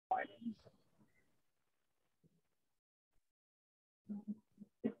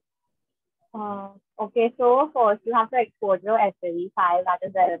Okay, so first you have to export your SAV file that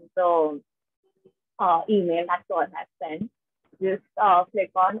is there in the email that Sir has sent. Just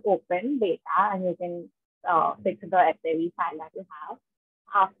click on open data and you can fix the SAV file that you have.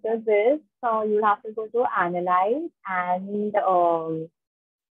 After this, you'll have to go to analyze and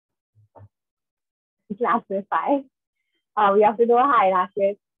classify. We have to do a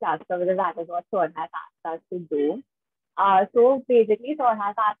hierarchical cluster because that is what Sir has asked us to do. So basically, Sir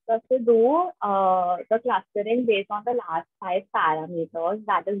has asked us to do the clustering based on the last 5 parameters.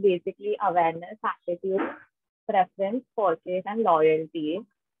 That is basically awareness, attitude, preference, purchase, and loyalty.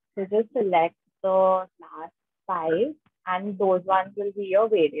 So just select the last 5, and those ones will be your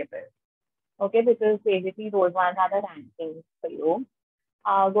variables. Okay, because basically those ones are the rankings for you.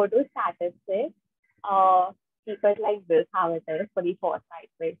 Go to statistics. Keep it like this, how it is for the first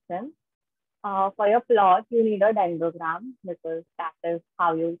iteration. For your plot, you need a dendrogram because that is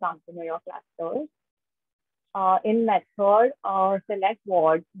how you come to know your clusters. In method, select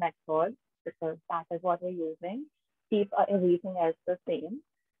wards method because that is what we're using. Keep everything else the same.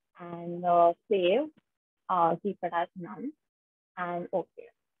 And save, keep it as none. And okay.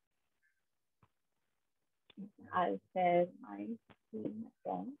 I'll share my screen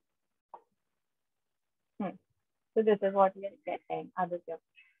again. So this is what we are getting, Aditya.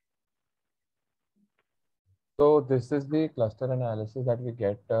 So this is the cluster analysis that we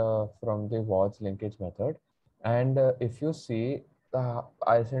get from the wards linkage method. And if you see,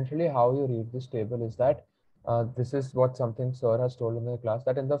 essentially how you read this table is that this is what something Sir has told in the class,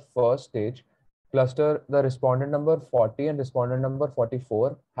 that in the first stage, cluster, the respondent number 40 and respondent number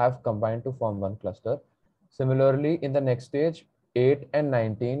 44 have combined to form one cluster. Similarly, in the next stage, 8 and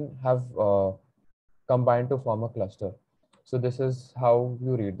 19 have combined to form a cluster. So this is how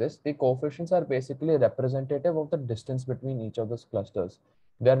you read this. The coefficients are basically representative of the distance between each of those clusters.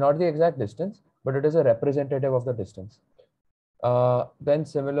 They are not the exact distance, but it is a representative of the distance. Then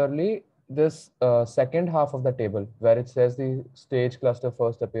similarly, this second half of the table where it says the stage cluster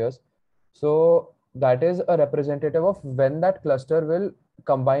first appears. So that is a representative of when that cluster will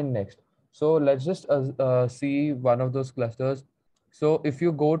combine next. So let's just see one of those clusters. So if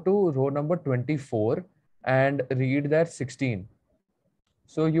you go to row number 24 and read that 16,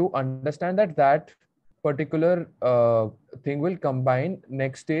 so you understand that that particular thing will combine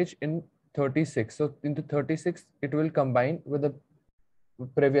next stage in 36. So into 36, it will combine with the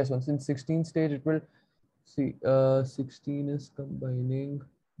previous ones. In 16 stage, it will see 16 is combining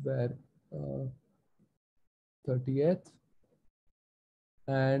where 30th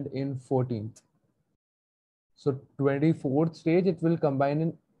and in 14th. So 24th stage, it will combine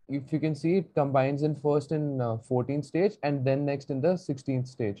in, if you can see, it combines in first in 14th stage and then next in the 16th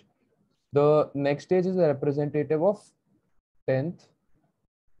stage. The next stage is a representative of 10th,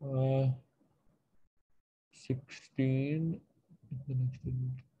 16, the next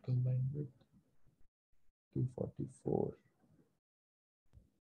one combined with 244.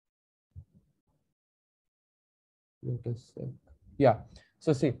 Let us check. Yeah.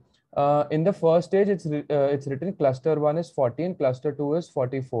 So see, in the first stage, it's written cluster 1 is 14, cluster 2 is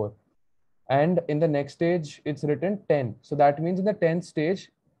 44. And in the next stage, it's written 10. So that means in the 10th stage,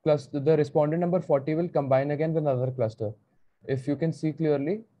 the respondent number 40 will combine again with another cluster. If you can see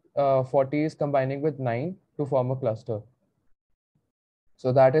clearly, 40 is combining with 9 to form a cluster.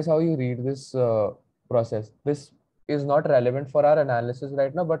 So that is how you read this process. This is not relevant for our analysis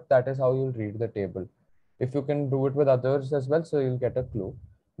right now, but that is how you'll read the table. If you can do it with others as well, so you'll get a clue.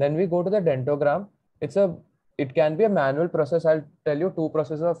 Then we go to the dendrogram. It can be a manual process. I'll tell you two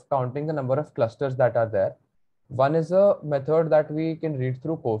processes of counting the number of clusters that are there. One is a method that we can read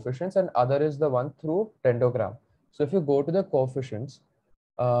through coefficients, and other is the one through dendrogram. So if you go to the coefficients,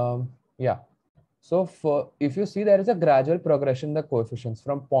 yeah. So if you see, there is a gradual progression in the coefficients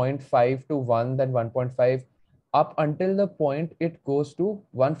from 0.5 to 1, then 1.5, up until the point it goes to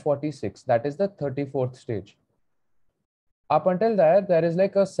 146. That is the 34th stage. Up until that, there is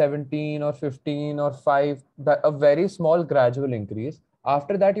like a 17 or 15 or 5, a very small gradual increase.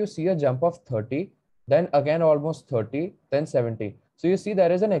 After that, you see a jump of 30, then again almost 30, then 70. So you see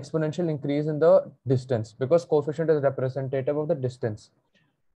there is an exponential increase in the distance because coefficient is representative of the distance.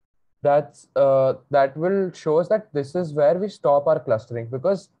 That will show us that this is where we stop our clustering,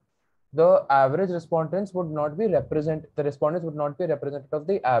 because the average respondents would not be representative of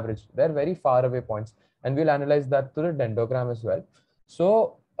the average. They're very far away points, and we'll analyze that through the dendrogram as well.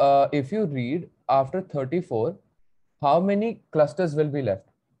 So if you read after 34, how many clusters will be left?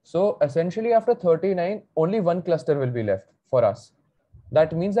 So essentially after 39, only one cluster will be left for us.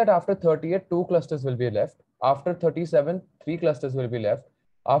 That means that after 38, 2 clusters will be left. After 37, 3 clusters will be left.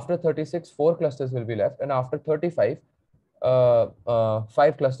 After 36, 4 clusters will be left, and after 35,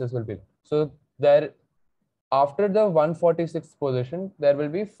 5 clusters will be left. So there, after the 146th position, there will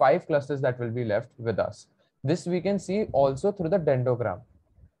be 5 clusters that will be left with us. This we can see also through the dendrogram.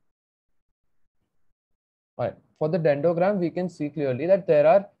 Right. For the dendrogram, we can see clearly that there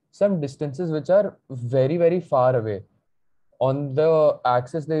are some distances which are very, very far away. On the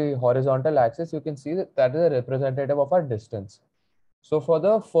axis, the horizontal axis, you can see that that is a representative of our distance. So for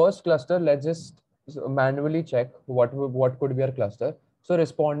the first cluster, let's just manually check what could be our cluster. So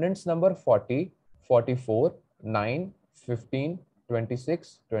respondents number 40, 44, 9, 15,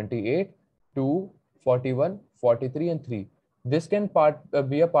 26, 28, 2, 41, 43, and 3. This can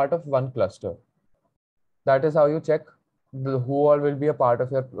be a part of one cluster. That is how you check who all will be a part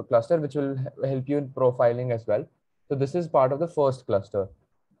of your cluster, which will help you in profiling as well. So this is part of the first cluster.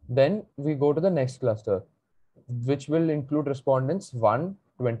 Then we go to the next cluster, which will include respondents 1,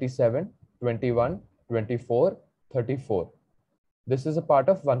 27, 21, 24, 34. This is a part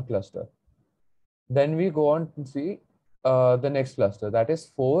of one cluster. Then we go on to see the next cluster, that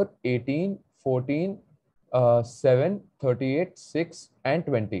is 4, 18, 14, 7, 38, 6, and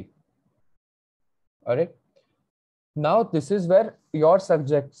 20. All right. Now, this is where your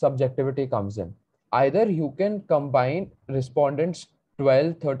subjectivity comes in. Either you can combine respondents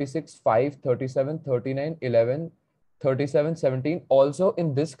 12, 36, 5, 37, 39, 11, 37, 17 also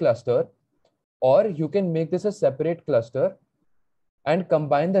in this cluster, or you can make this a separate cluster and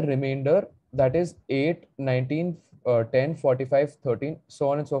combine the remainder, that is 8, 19, 10, 45, 13,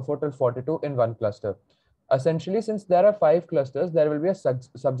 so on and so forth till 42 in one cluster. Essentially, since there are 5 clusters, there will be a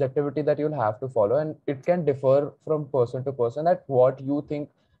subjectivity that you'll have to follow, and it can differ from person to person at what you think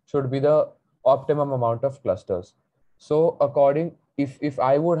should be the optimum amount of clusters. So if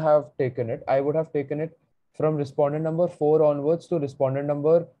I would have taken it, I would have taken it from respondent number 4 onwards to respondent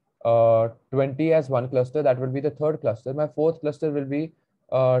number 20 as one cluster. That will be the third cluster. My fourth cluster will be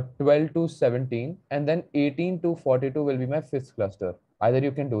 12 to 17, and then 18 to 42 will be my fifth cluster. Either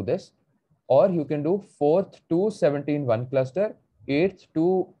you can do this, or you can do 4th to 17 one cluster, 8th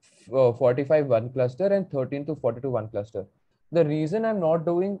to 45 one cluster, and 13 to 42 one cluster. The reason I'm not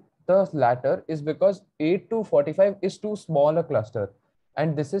doing the latter is because 8 to 45 is too small a cluster,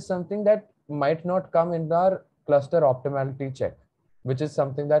 and this is something that might not come in our cluster optimality check, which is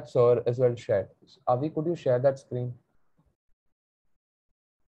something that Sir as well shared. Avi, could you share that screen?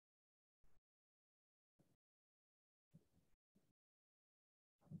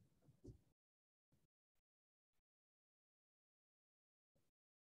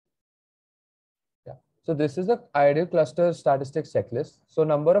 Yeah. So this is the ideal cluster statistics checklist. So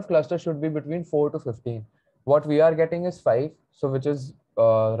number of clusters should be between 4 to 15. What we are getting is 5, so which is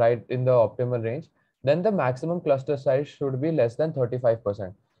right in the optimal range. Then the maximum cluster size should be less than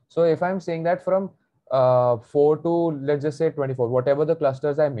 35%. So if I'm saying that from 4 to, let's just say 24, whatever the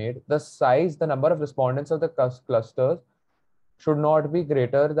clusters I made, the size, the number of respondents of the clusters should not be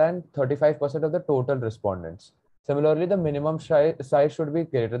greater than 35% of the total respondents. Similarly, the minimum size should be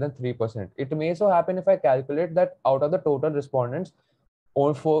greater than 3%. It may so happen if I calculate that out of the total respondents,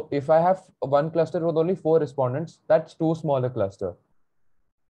 if I have one cluster with only 4 respondents, that's too small a cluster.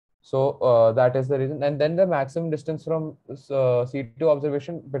 So that is the reason. And then the maximum distance from C2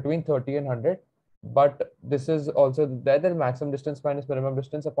 observation between 30 and 100. But this is also there, the maximum distance minus minimum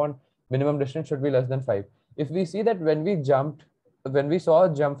distance upon minimum distance should be less than 5. If we see that when we saw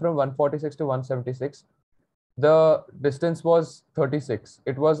a jump from 146 to 176, the distance was 36.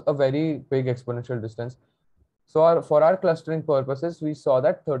 It was a very big exponential distance. So for our clustering purposes, we saw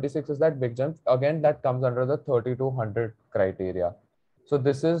that 36 is that big jump. Again, that comes under the 30 to 100 criteria. So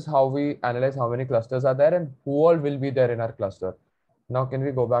this is how we analyze how many clusters are there and who all will be there in our cluster. Now, can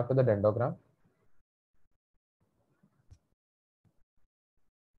we go back to the dendrogram?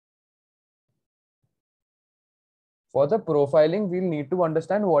 For the profiling, we'll need to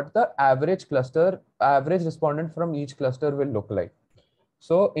understand what the average respondent from each cluster will look like.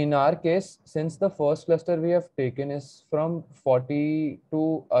 So in our case, since the first cluster we have taken is from 40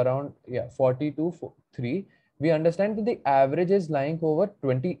 to around 40 to 3, we understand that the average is lying over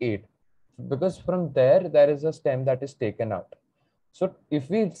 28, because from there is a stem that is taken out. So if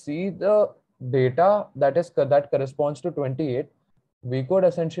we see the data that corresponds to 28, we could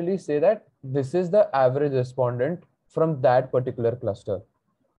essentially say that this is the average respondent from that particular cluster.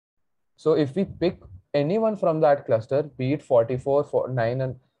 So if we pick anyone from that cluster, be it 44, 9,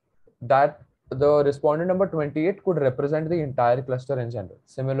 and that the respondent number 28 could represent the entire cluster in general.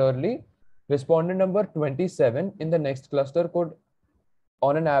 Similarly, respondent number 27 in the next cluster could,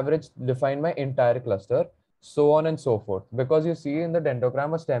 on an average, define my entire cluster. so on and so forth. Because you see in the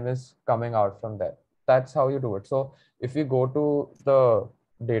dendrogram, a stem is coming out from there. That's how you do it. So if we go to the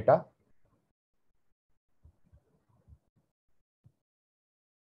data,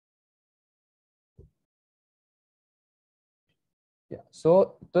 yeah.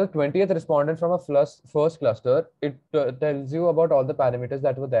 So the 20th respondent from a first cluster, it tells you about all the parameters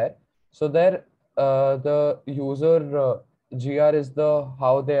that were there. So there, the user GR is the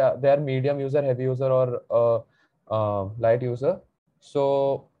how they are medium user, heavy user, or light user.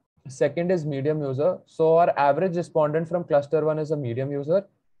 So second is medium user. So our average respondent from cluster one is a medium user.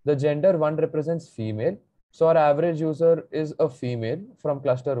 The gender one represents female. So our average user is a female from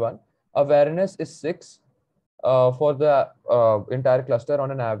cluster one. Awareness is 6 for the entire cluster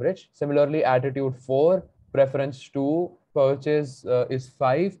on an average. Similarly, attitude 4, preference 2, purchase is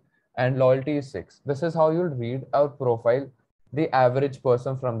 5, and loyalty is 6. This is how you'll read out profile the average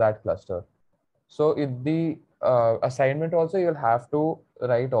person from that cluster. So in the assignment also, you'll have to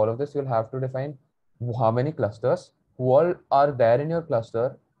write all of this. You'll have to define how many clusters, who all are there in your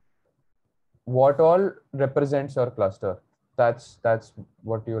cluster, what all represents your cluster. That's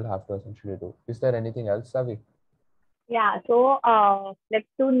what you'll have to essentially do. Is there anything else, Savi? Yeah, so like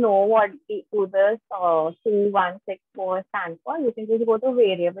to know what the users 2164 stands for, you can just go to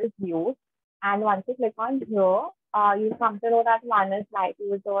variables views, and once you click on here, you come to know that one is light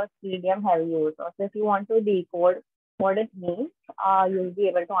user, medium, heavy user. So if you want to decode what it means, you'll be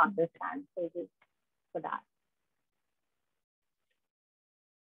able to understand. So just for that.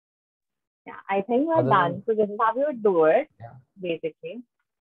 Yeah, I think we're Other done. than, So this is how you do it, yeah. basically.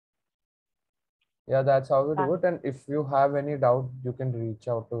 Yeah, that's how we do Done. it. And if you have any doubt, you can reach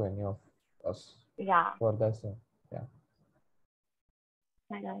out to any of us Yeah. for this. Yeah.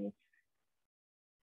 Bye guys.